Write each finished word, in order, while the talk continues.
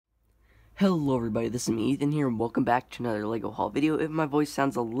Hello everybody, this is me, Ethan here, and welcome back to another LEGO haul video. If my voice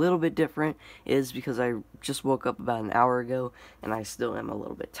sounds a little bit different, it is because I just woke up about an hour ago, and I still am a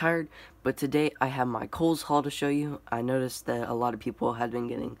little bit tired. But today, I have my Kohl's haul to show you. I noticed that a lot of people had been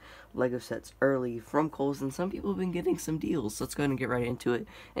getting LEGO sets early from Kohl's, and some people have been getting some deals. Let's go ahead and get right into it,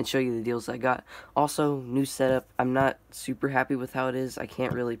 and show you the deals I got. Also, new setup. I'm not super happy with how it is. I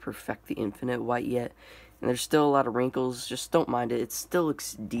can't really perfect the infinite white yet. And there's still a lot of wrinkles, just don't mind it. It still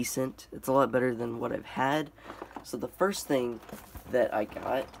looks decent. It's a lot better than what I've had. So the first thing that I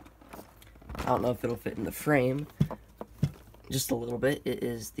got, I don't know if it'll fit in the frame, just a little bit. It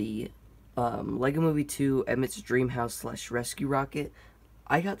is the LEGO Movie 2 Emmett's Dream House / Rescue Rocket.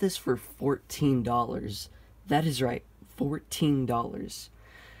 I got this for $14. That is right, $14.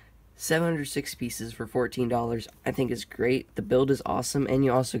 706 pieces for $14, I think is great. The build is awesome, and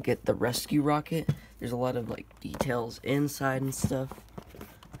you also get the rescue rocket. There's a lot of like details inside and stuff.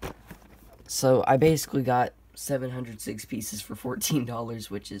 So I basically got 706 pieces for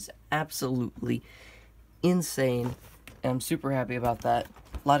 $14, which is absolutely insane. And I'm super happy about that.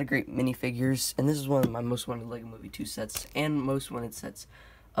 A lot of great minifigures, and this is one of my most wanted LEGO Movie 2 sets and most wanted sets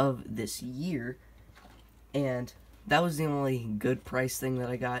of this year. And that was the only good price thing that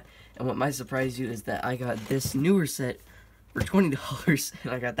I got. And what might surprise you is that I got this newer set for $20,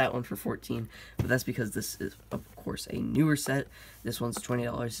 and I got that one for $14. But that's because this is, of course, a newer set. This one's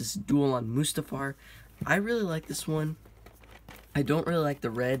 $20. This is Duel on Mustafar. I really like this one. I don't really like the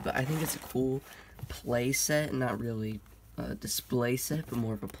red, but I think it's a cool play set, not really a display set, but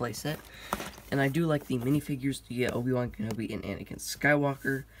more of a play set. And I do like the minifigures. You get Obi-Wan Kenobi and Anakin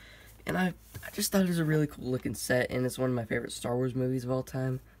Skywalker. And I just thought it was a really cool looking set, and it's one of my favorite Star Wars movies of all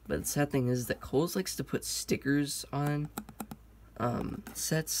time. But the sad thing is that Kohl's likes to put stickers on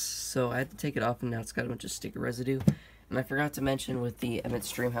sets, so I had to take it off, and now it's got a bunch of sticker residue. And I forgot to mention with the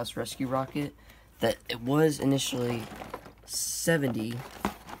Emmett's Dream House Rescue Rocket that it was initially 70.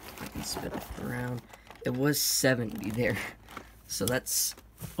 I can spin it around. It was 70 there. So that's,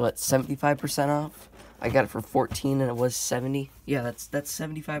 what, 75% off? I got it for 14 and it was 70. Yeah, that's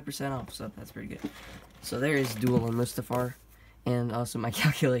 75% off, so that's pretty good. So there is Duel on Mustafar, and also my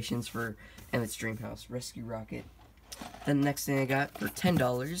calculations for Emmett's Dream House Rescue Rocket. Then the next thing I got for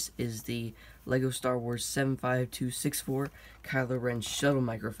 $10 is the LEGO Star Wars 75264 Kylo Ren Shuttle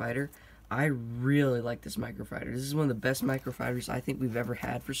Microfighter. I really like this microfighter. This is one of the best microfighters I think we've ever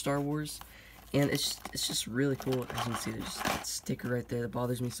had for Star Wars. And it's just really cool. As you can see, there's that sticker right there that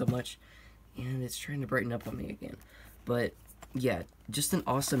bothers me so much. And it's trying to brighten up on me again. But yeah, just an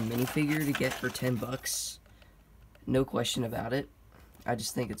awesome minifigure to get for 10 bucks. No question about it. I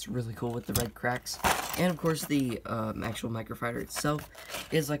just think it's really cool with the red cracks. And of course the actual microfighter itself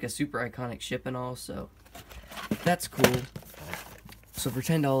is like a super iconic ship and all, so that's cool. So for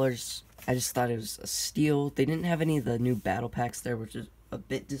 $10, I just thought it was a steal. They didn't have any of the new battle packs there, which is a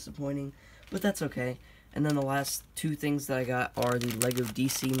bit disappointing, but that's okay. And then the last two things that I got are the LEGO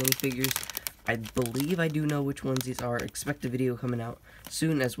DC minifigures. I believe I do know which ones these are. Expect a video coming out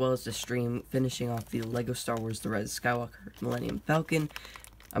soon, as well as the stream finishing off the LEGO Star Wars The Rise of Skywalker Millennium Falcon.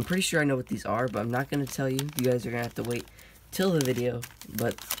 I'm pretty sure I know what these are, but I'm not going to tell you. You guys are going to have to wait till the video.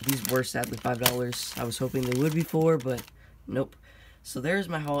 But these were sadly $5. I was hoping they would be $4, but nope. So there's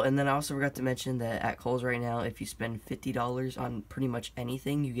my haul. And then I also forgot to mention that at Kohl's right now, if you spend $50 on pretty much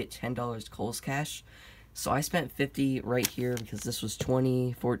anything, you get $10 Kohl's cash. So I spent $50 right here because this was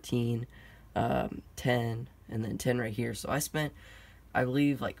 $20, $14, 10, and then 10 right here. So I spent, I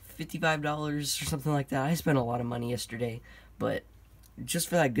believe, like $55 or something like that. I spent a lot of money yesterday, but just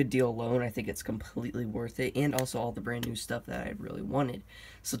for that good deal alone, I think it's completely worth it, and also all the brand new stuff that I really wanted.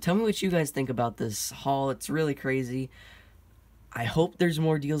 So tell me what you guys think about this haul. It's really crazy. I hope there's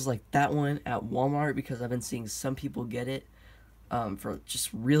more deals like that one at Walmart, because I've been seeing some people get it for just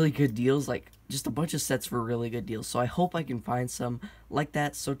really good deals, like just a bunch of sets for really good deals. So I hope I can find some like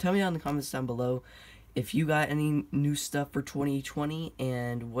that. So tell me down in the comments down below if you got any new stuff for 2020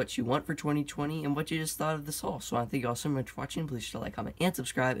 and what you want for 2020 and what you just thought of this haul. So I thank you all so much for watching. Please share, like, comment, and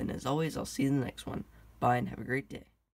subscribe. And as always, I'll see you in the next one. Bye and have a great day.